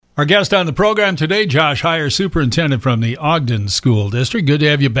Our guest on the program today, Josh Heyer, Superintendent from the Ogden School District. Good to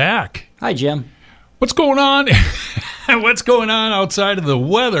have you back. Hi, Jim. What's going on? What's going on outside of the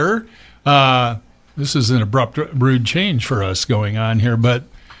weather? This is an abrupt, rude change for us going on here, but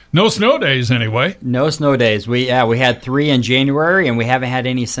no snow days anyway. No snow days. We had 3 in January, and we haven't had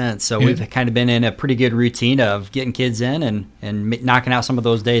any since. So we've kind of been in a pretty good routine of getting kids in and knocking out some of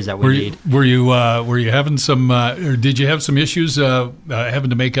those days that we need. Were you having some, or did you have some issues having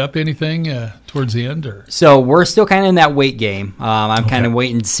to make up anything towards the end? Or? So we're still kind of in that wait game. I'm kind of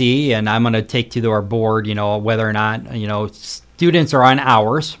waiting to see, and I'm going to take to our board, whether or not, students are on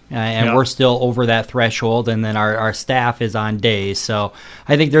hours, and we're still over that threshold, and then our staff is on days. So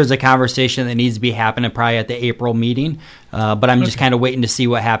I think there's a conversation that needs to be happening probably at the April meeting, but I'm just kind of waiting to see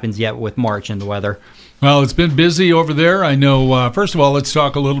what happens yet with March and the weather. Well, it's been busy over there. I know. First of all, let's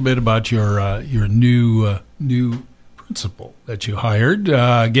talk a little bit about your new principal that you hired.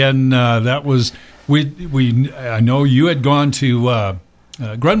 Again, that was I know you had gone to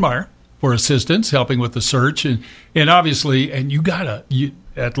Grunmeyer for assistance, helping with the search, and obviously, and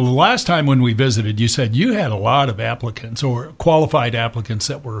at the last time when we visited, you said you had a lot of applicants or qualified applicants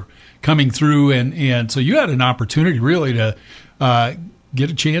that were coming through, and so you had an opportunity really to get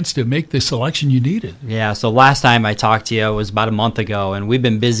a chance to make the selection you needed. Yeah, so last time I talked to you was about a month ago, and we've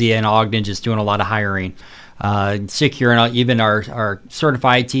been busy in Ogden just doing a lot of hiring. Securing even our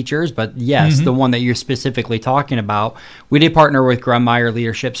certified teachers, but yes, the one that you're specifically talking about, we did partner with Grunmeyer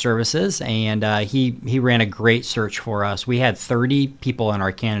Leadership Services, and he ran a great search for us. We had 30 people in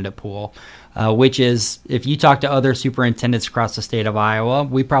our candidate pool, which is, if you talk to other superintendents across the state of Iowa,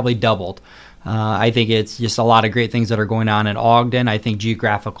 we probably doubled. I think it's just a lot of great things that are going on in Ogden. I think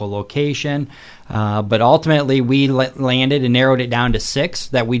geographical location. But ultimately, we landed and narrowed it down to 6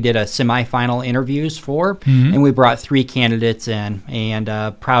 that we did a semifinal interviews for. And we brought 3 candidates in.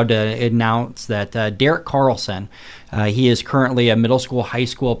 And proud to announce that Derek Carlson, he is currently a middle school, high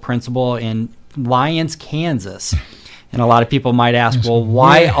school principal in Lyons, Kansas. And a lot of people might ask, well,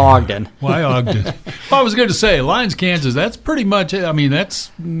 why Ogden? Why Ogden? Well, I was going to say, Lyons, Kansas, that's pretty much, that's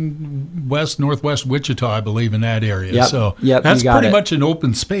northwest Wichita, I believe, in that area. Yep. So that's pretty much an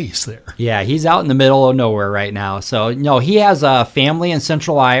open space there. Yeah, he's out in the middle of nowhere right now. So, no, he has a family in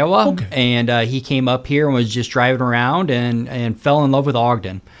central Iowa, and he came up here and was just driving around and fell in love with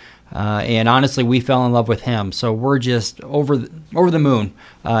Ogden. And honestly, we fell in love with him. So we're just over the moon.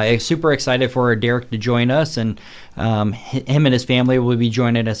 Super excited for Derek to join us, and him and his family will be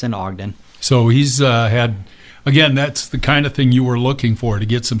joining us in Ogden. So he's had, again, that's the kind of thing you were looking for, to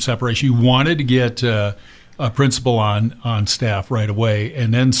get some separation. You wanted to get a principal on staff right away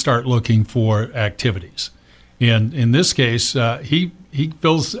and then start looking for activities. And in this case, he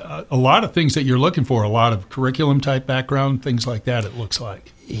fills a lot of things that you're looking for, a lot of curriculum-type background, things like that, it looks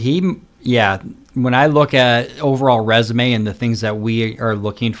like. When I look at overall resume and the things that we are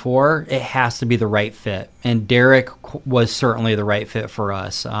looking for, it has to be the right fit. And Derek was certainly the right fit for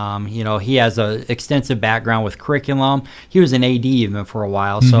us. He has an extensive background with curriculum. He was an AD even for a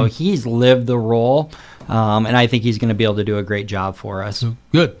while, so he's lived the role, and I think he's going to be able to do a great job for us.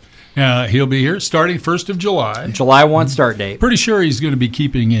 Good. He'll be here starting 1st of July. July 1 start date. Pretty sure he's going to be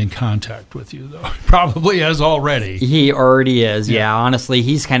keeping in contact with you, though. Probably has already. He already is, yeah. Honestly,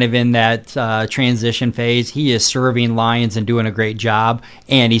 he's kind of in that transition phase. He is serving Lions and doing a great job,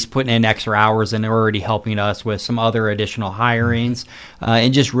 and he's putting in extra hours and already helping us with some other additional hirings,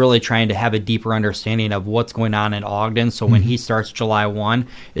 and just really trying to have a deeper understanding of what's going on in Ogden. So when he starts July 1,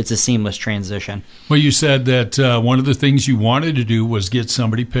 it's a seamless transition. Well, you said that one of the things you wanted to do was get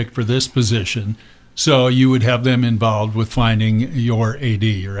somebody picked for this position, so you would have them involved with finding your AD,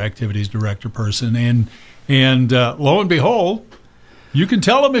 your activities director person, and lo and behold, you can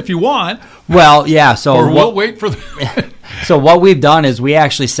tell them if you want. Well, yeah. So we'll wait for the. So what we've done is we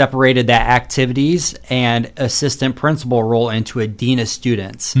actually separated that activities and assistant principal role into a dean of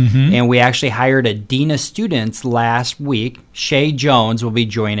students. And we actually hired a dean of students last week. Shay Jones will be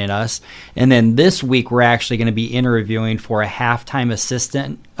joining us. And then this week we're actually going to be interviewing for a halftime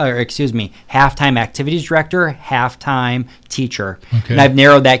activities director, halftime teacher. Okay. And I've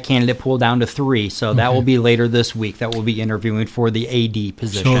narrowed that candidate pool down to 3. So that will be later this week that we'll be interviewing for the AD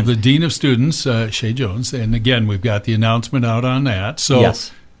position. So the dean of students, Shay Jones, and again, we've got the announcement out on that. So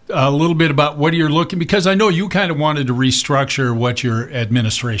yes. A little bit about what you're looking, because I know you kind of wanted to restructure what your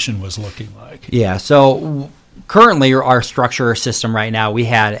administration was looking like. Yeah, so currently our structure system right now, we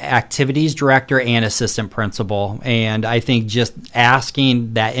had activities director and assistant principal. And I think just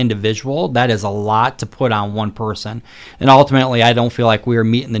asking that individual, that is a lot to put on one person. And ultimately, I don't feel like we are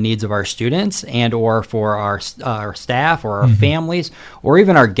meeting the needs of our students and or for our staff or our families or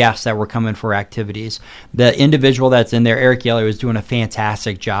even our guests that were coming for activities. The individual that's in there, Eric Yelly, was doing a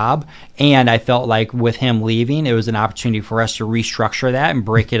fantastic job. And I felt like with him leaving, it was an opportunity for us to restructure that and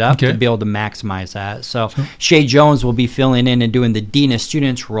break it up to be able to maximize that. So Shay Jones will be filling in and doing the Dean of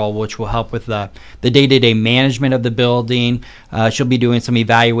Students role, which will help with the day-to-day management of the building. She'll be doing some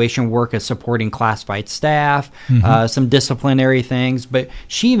evaluation work of supporting classified staff, some disciplinary things. But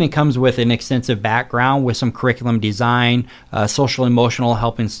she even comes with an extensive background with some curriculum design, social emotional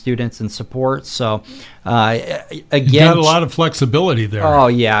helping students and support. So again, you got a lot of flexibility there. Oh,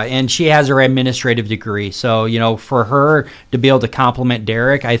 yeah. And she has her administrative degree. So, for her to be able to complement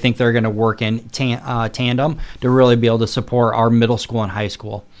Derek, I think they're going to work in tandem to really be able to support our middle school and high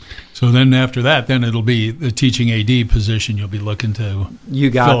school. So then after that, then it'll be the teaching AD position you'll be looking to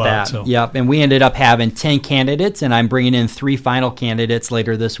You got fill that. out, so. Yep. And we ended up having 10 candidates, and I'm bringing in 3 final candidates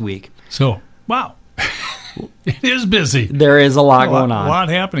later this week. So, wow. It is busy. There is a lot going on. A lot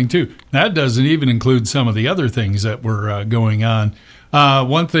happening, too. That doesn't even include some of the other things that were going on.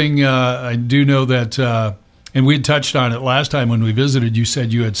 One thing I do know that, and we had touched on it last time when we visited, you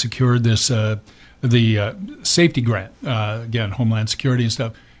said you had secured this, the safety grant, again, Homeland Security and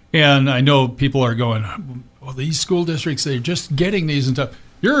stuff. And I know people are going, well, these school districts, they're just getting these and stuff.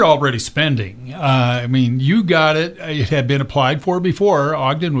 You're already spending. I mean, you got it. It had been applied for before.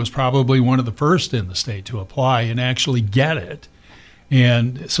 Ogden was probably one of the first in the state to apply and actually get it.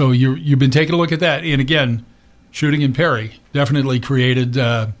 And so you've been taking a look at that. And again, shooting in Perry definitely created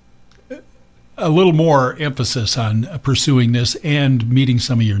a little more emphasis on pursuing this and meeting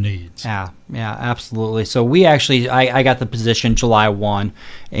some of your needs. Yeah, absolutely. So we actually, I got the position July 1,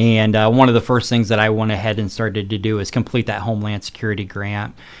 and one of the first things that I went ahead and started to do is complete that Homeland Security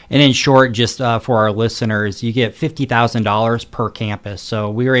grant. And in short, just for our listeners, you get $50,000 per campus. So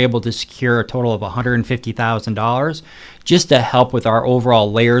we were able to secure a total of $150,000 just to help with our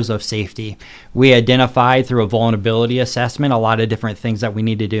overall layers of safety. We identified through a vulnerability assessment a lot of different things that we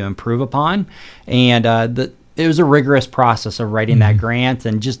needed to improve upon. And it was a rigorous process of writing that grant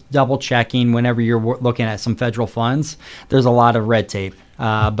and just double checking whenever you're looking at some federal funds. There's a lot of red tape.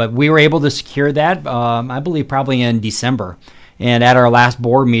 But we were able to secure that, I believe, probably in December. And at our last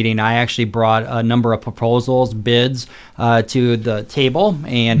board meeting, I actually brought a number of proposals, bids to the table,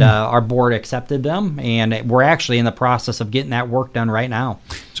 and our board accepted them. And we're actually in the process of getting that work done right now.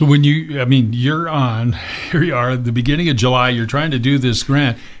 So when here you are at the beginning of July, you're trying to do this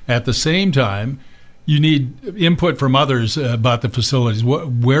grant. At the same time, you need input from others about the facilities.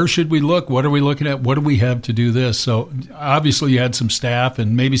 Where should we look? What are we looking at? What do we have to do this? So obviously you had some staff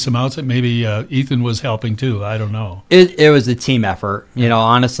and maybe some outside. Maybe Ethan was helping too. I don't know. It was a team effort.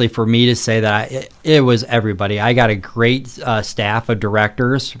 Honestly, for me to say that, it was everybody. I got a great staff of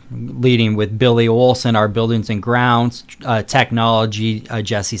directors, leading with Billy Olson, our buildings and grounds, technology,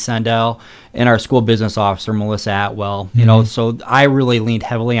 Jesse Sendell, and our school business officer, Melissa Atwell. So I really leaned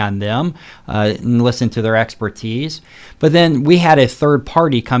heavily on them and listened to their expertise. But then we had a third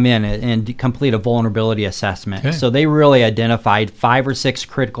party come in and complete a vulnerability assessment. Okay. So they really identified 5 or 6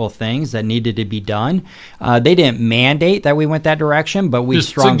 critical things that needed to be done. They didn't mandate that we went that direction, but we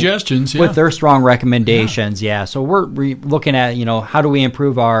suggestions, with their strong recommendations. Yeah. So we're looking at how do we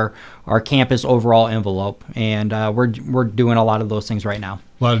improve our campus overall envelope, and we're doing a lot of those things right now.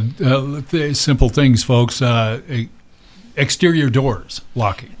 A lot of simple things, folks. Exterior doors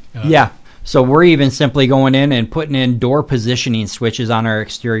locking. So we're even simply going in and putting in door positioning switches on our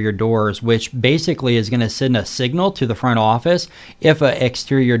exterior doors, which basically is going to send a signal to the front office if an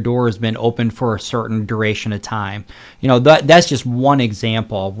exterior door has been open for a certain duration of time. That's just one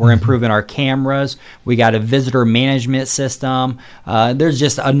example. We're improving our cameras. We got a visitor management system. There's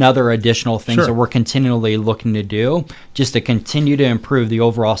just another additional things that we're continually looking to do just to continue to improve the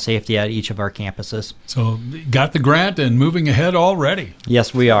overall safety at each of our campuses. So got the grant and moving ahead already.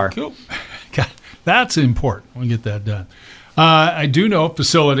 Yes, we are. Cool. That's important. We'll get that done. I do know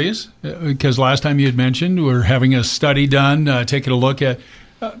facilities, because last time you had mentioned we're having a study done, taking a look at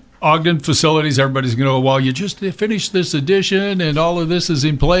Ogden facilities. Everybody's going to go, well, you just finished this addition and all of this is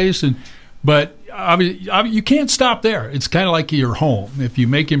in place. But you can't stop there. It's kind of like your home. If you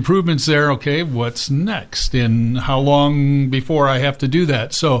make improvements there, okay, what's next? And how long before I have to do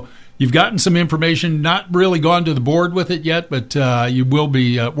that? So you've gotten some information, not really gone to the board with it yet, but you will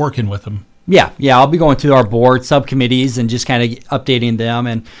be working with them Yeah, I'll be going to our board subcommittees and just kind of updating them.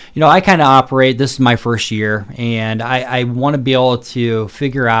 And, I kind of operate, this is my first year, and I want to be able to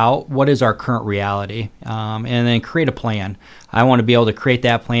figure out what is our current reality, and then create a plan. I want to be able to create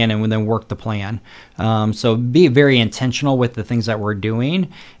that plan and then work the plan. So be very intentional with the things that we're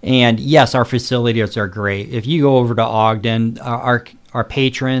doing. And yes, our facilities are great. If you go over to Ogden, our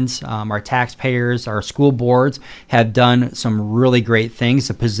patrons, our taxpayers, our school boards have done some really great things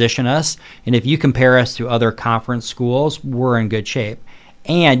to position us. And if you compare us to other conference schools, we're in good shape.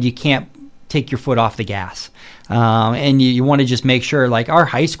 And you can't take your foot off the gas. And you want to just make sure, like our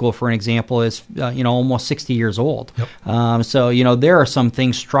high school, for an example, is almost 60 years old. Yep. So there are some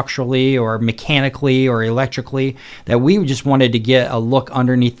things structurally or mechanically or electrically that we just wanted to get a look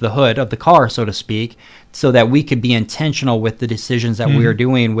underneath the hood of the car, so to speak, so that we could be intentional with the decisions that we are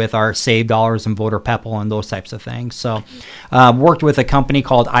doing with our save dollars and voter PEPAL and those types of things. So worked with a company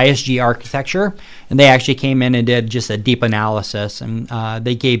called ISG Architecture, and they actually came in and did just a deep analysis, and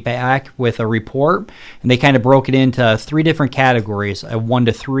they gave back with a report, and they kind of broke it into 3 different categories: a 1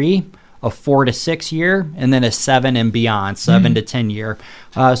 to 3, a 4 to 6 year, and then a 7 and beyond, 7 to 10 year,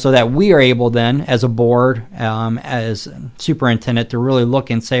 so that we are able then, as a board, as superintendent, to really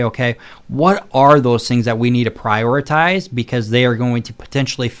look and say, okay, what are those things that we need to prioritize because they are going to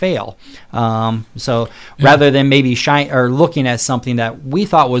potentially fail. Rather than maybe looking at something that we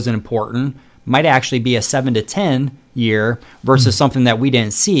thought was important, might actually be a 7 to 10 year versus something that we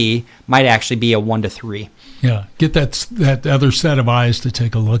didn't see might actually be a 1 to 3. Yeah, get that other set of eyes to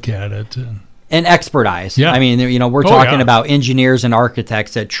take a look at it. And expert eyes. Yeah. I mean, we're talking about engineers and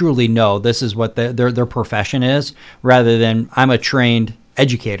architects that truly know this is what their profession is, rather than I'm a trained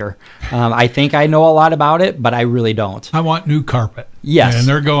educator. I think I know a lot about it, but I really don't. I want new carpet. Yes. And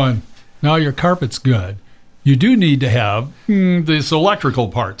they're going, no, your carpet's good. You do need to have this electrical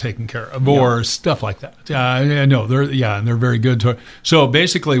part taken care of, or stuff like that. I know they're very good. So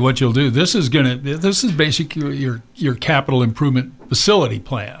basically, what you'll do, this is basically your capital improvement facility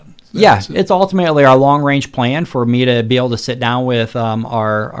plan. It's ultimately our long-range plan for me to be able to sit down with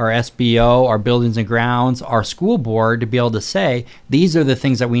our SBO, our buildings and grounds, our school board, to be able to say, these are the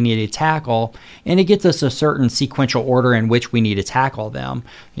things that we need to tackle, and it gets us a certain sequential order in which we need to tackle them.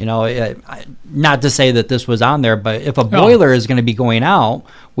 Not to say that this was on there, but if a boiler is going to be going out,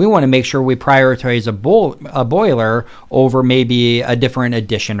 we want to make sure we prioritize a boiler over maybe a different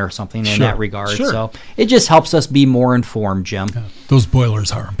addition or something in that regard. Sure. So it just helps us be more informed, Jim. Yeah. Those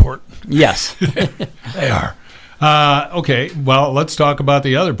boilers are important. Yes. They are. Okay, well, let's talk about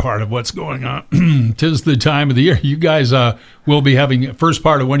the other part of what's going on. 'Tis the time of the year. You guys will be having the first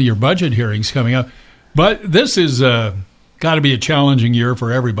part of one of your budget hearings coming up. But this is got to be a challenging year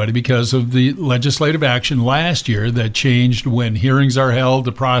for everybody because of the legislative action last year that changed when hearings are held,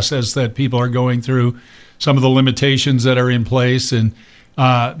 the process that people are going through, some of the limitations that are in place. And,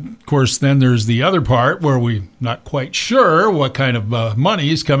 of course, then there's the other part where we're not quite sure what kind of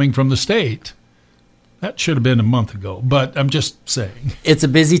money is coming from the state. That should have been a month ago, but I'm just saying. It's a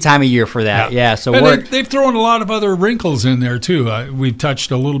busy time of year for that, yeah. So they've thrown a lot of other wrinkles in there, too. We've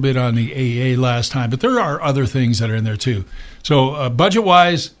touched a little bit on the AA last time, but there are other things that are in there, too. So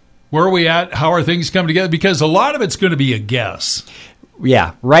budget-wise, where are we at? How are things coming together? Because a lot of it's going to be a guess.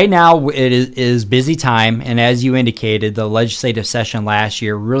 Yeah, right now it is busy time, and as you indicated, the legislative session last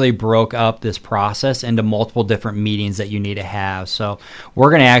year really broke up this process into multiple different meetings that you need to have. So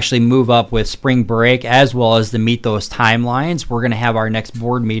we're going to actually move up with spring break as well as to meet those timelines. We're going to have our next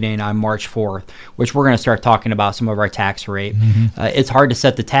board meeting on March 4th, which we're going to start talking about some of our tax rate. It's hard to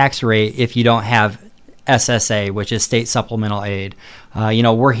set the tax rate if you don't have SSA, which is state supplemental aid.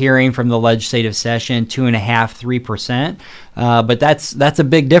 We're hearing from the legislative session 2.5–3%, but that's a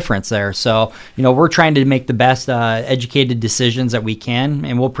big difference there. So, we're trying to make the best educated decisions that we can,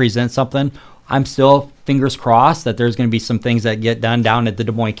 and we'll present something. I'm still fingers crossed that there's going to be some things that get done down at the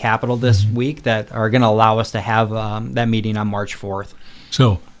Des Moines Capitol this week that are going to allow us to have that meeting on March 4th.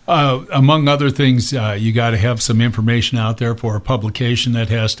 So, among other things, you got to have some information out there for a publication that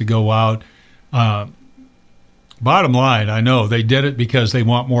has to go out. Bottom line, I know they did it because they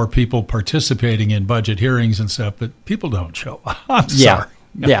want more people participating in budget hearings and stuff, but people don't show up. I'm sorry.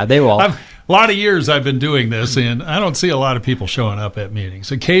 Yeah, they will. A lot of years I've been doing this, and I don't see a lot of people showing up at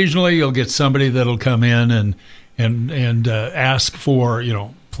meetings. Occasionally you'll get somebody that'll come in and ask for,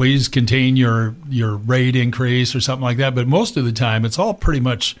 please contain your rate increase or something like that. But most of the time it's all pretty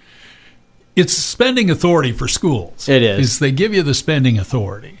much, it's spending authority for schools. It is. They give you the spending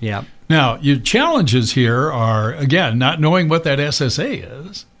authority. Yeah. Now, your challenges here are, again, not knowing what that SSA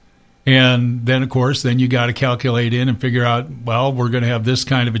is. And then, of course, then you got to calculate in and figure out, well, we're going to have this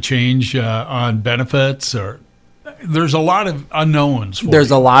kind of a change on benefits, or there's a lot of unknowns.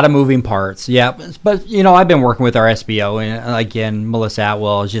 There's a lot of moving parts, yeah. But, I've been working with our SBO, and again, Melissa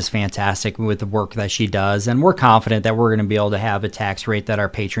Atwell is just fantastic with the work that she does, and we're confident that we're going to be able to have a tax rate that our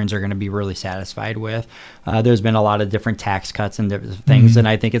patrons are going to be really satisfied with. There's been a lot of different tax cuts and different things, and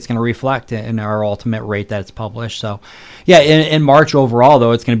I think it's going to reflect in our ultimate rate that's published. So, yeah, in March overall,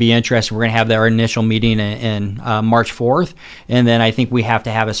 though, it's going to be interesting. We're going to have our initial meeting in March 4th, and then I think we have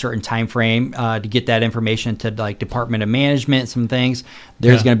to have a certain time frame to get that information to like Department of Management, some things.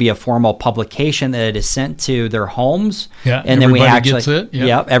 There's going to be a formal publication that is sent to their homes, and then we actually gets it.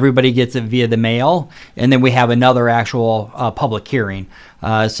 Everybody gets it via the mail, and then we have another actual public hearing.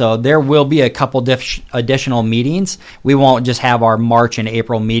 So there will be a couple additional meetings. We won't just have our March and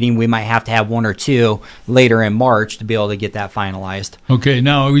April meeting. We might have to have one or two later in March to be able to get that finalized. Okay.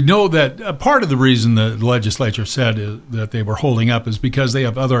 Now, we know that part of the reason the legislature said that they were holding up is because they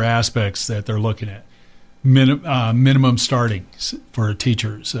have other aspects that they're looking at. Minimum starting for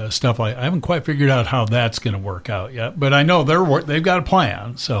teachers, stuff like I haven't quite figured out how that's going to work out yet, but I know they've got a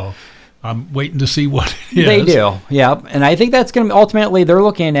plan, so I'm waiting to see what it is. They do, yeah, and I think that's going to ultimately they're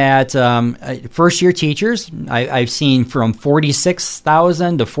looking at first-year teachers. I've seen from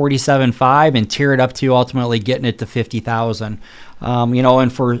 46,000 to 47.5, and tier it up to ultimately getting it to 50,000.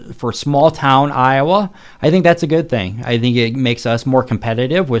 And for small town Iowa, I think that's a good thing. I think it makes us more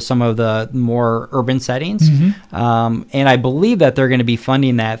competitive with some of the more urban settings. And I believe that they're going to be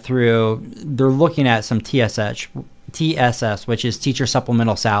funding that they're looking at some TSS, which is teacher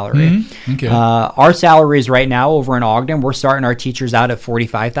supplemental salary. Okay. Our salaries right now over in Ogden, we're starting our teachers out at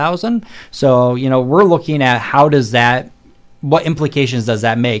 45,000. So, we're looking at what implications does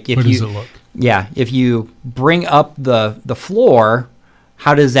that make? What does it look? Yeah, if you bring up the floor,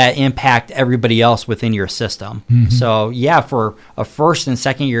 how does that impact everybody else within your system? So, yeah, for a first and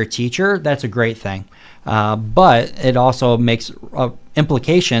second year teacher, that's a great thing. But it also makes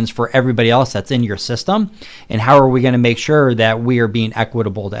implications for everybody else that's in your system. And how are we going to make sure that we are being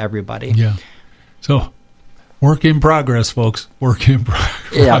equitable to everybody? Yeah. So, work in progress, folks. Work in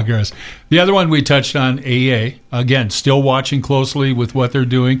progress. The other one we touched on, AA. Again, still watching closely with what they're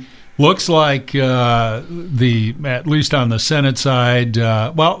doing. Looks like at least on the Senate side,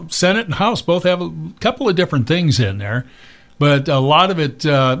 Senate and House both have a couple of different things in there, but a lot of it,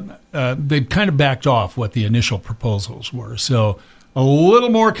 they've kind of backed off what the initial proposals were. So a little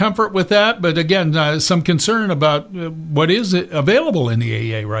more comfort with that, but again, some concern about what is available in the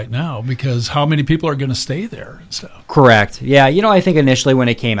AA right now, because how many people are going to stay there and stuff. Correct. Yeah, I think initially when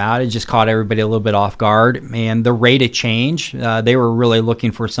it came out, it just caught everybody a little bit off guard, and the rate of change, they were really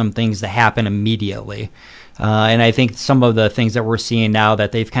looking for some things to happen immediately. And I think some of the things that we're seeing now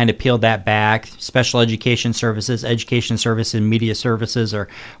that they've kind of peeled that back, special education services, and media services are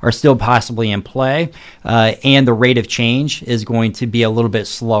still possibly in play. And the rate of change is going to be a little bit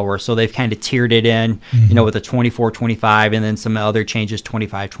slower. So they've kind of tiered it in, with a 24, 25, and then some other changes,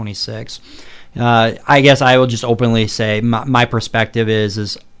 25, 26. I guess I will just openly say my perspective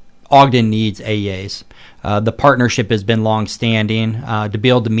is Ogden needs AAs. The partnership has been long-standing. To be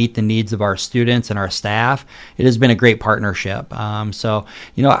able to meet the needs of our students and our staff, it has been a great partnership. So,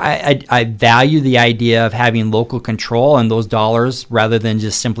 I value the idea of having local control and those dollars rather than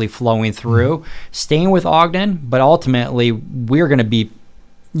just simply flowing through, staying with Ogden, but ultimately we're going to be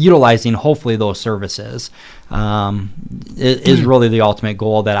utilizing hopefully those services is really the ultimate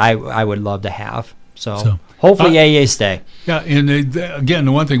goal that I would love to have. So hopefully AA stay. Yeah, and again,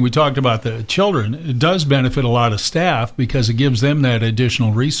 the one thing we talked about, the children, it does benefit a lot of staff because it gives them that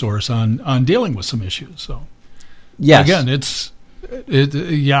additional resource on dealing with some issues. So, yes. Again,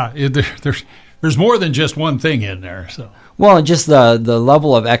 there's more than just one thing in there. So. Well, just the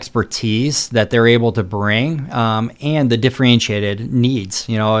level of expertise that they're able to bring and the differentiated needs,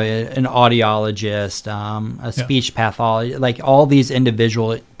 an audiologist, a speech pathologist, like all these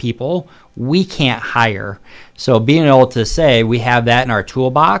individual people we can't hire. So being able to say we have that in our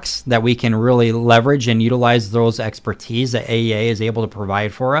toolbox that we can really leverage and utilize those expertise that AEA is able to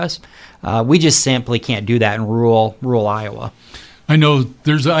provide for us, we just simply can't do that in rural Iowa. I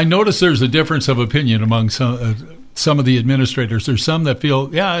notice there's a difference of opinion among some of the administrators. There's some that feel,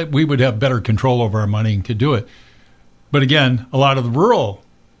 we would have better control over our money and could do it. But again, a lot of the rural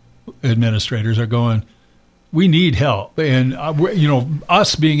administrators are going, we need help. And,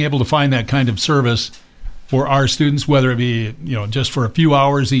 us being able to find that kind of service for our students, whether it be, just for a few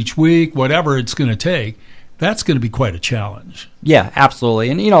hours each week, whatever it's going to take, that's going to be quite a challenge. Yeah, absolutely.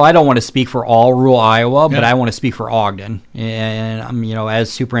 And, I don't want to speak for all rural Iowa, but I want to speak for Ogden. And,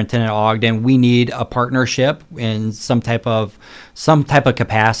 as superintendent of Ogden, we need a partnership in some type of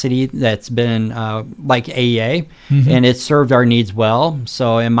capacity that's been like AEA, and it's served our needs well.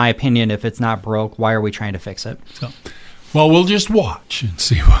 So in my opinion, if it's not broke, why are we trying to fix it? Well, we'll just watch and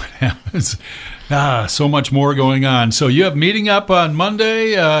see what happens. So much more going on. So you have meeting up on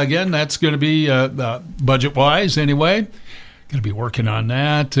Monday. Again, that's going to be budget-wise anyway. Going to be working on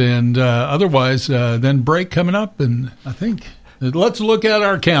that. And otherwise, then break coming up. And I think let's look at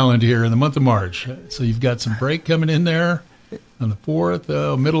our calendar here in the month of March. So you've got some break coming in there on the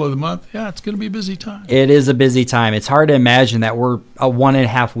 4th, middle of the month. Yeah, it's going to be a busy time. It is a busy time. It's hard to imagine that we're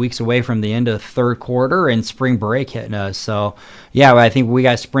 1.5 weeks away from the end of the third quarter and spring break hitting us. So, yeah, I think we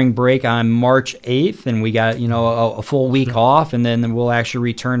got spring break on March 8th, and we got, a full week off, and then we'll actually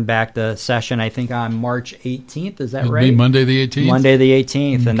return back to session, I think, on March 18th. Is that right? It'll be Monday the 18th? Monday the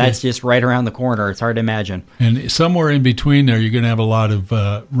 18th, and that's just right around the corner. It's hard to imagine. And somewhere in between there, you're going to have a lot of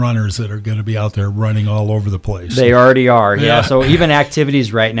runners that are going to be out there running all over the place. They already are, yeah. So even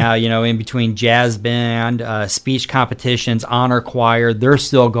activities right now, in between jazz band, speech competitions, honor choir, they're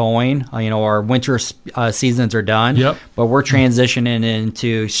still going. Our winter seasons are done, but we're transitioning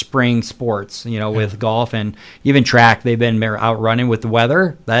into spring sports, with golf and even track. They've been out running with the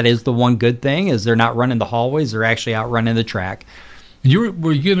weather. That is the one good thing, is they're not running the hallways. They're actually out running the track.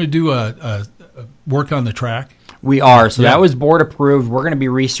 Were you going to do a work on the track? We are. So that was board approved. We're going to be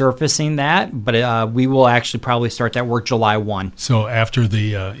resurfacing that, but we will actually probably start that work July 1. So after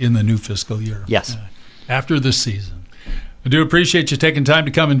in the new fiscal year. Yes. After this season. I do appreciate you taking time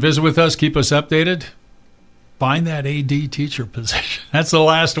to come and visit with us. Keep us updated. Find that AD teacher position. That's the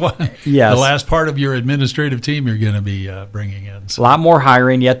last one. Yes. The last part of your administrative team you're going to be bringing in. So. A lot more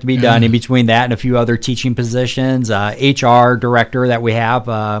hiring yet to be done in between that and a few other teaching positions. HR director that we have,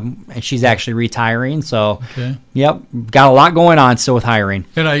 and she's actually retiring. So, Yep, got a lot going on still with hiring.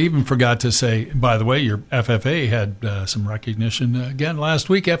 And I even forgot to say, by the way, your FFA had some recognition again last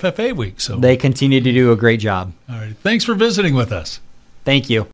week, FFA week. So they continue to do a great job. All right. Thanks for visiting with us. Thank you.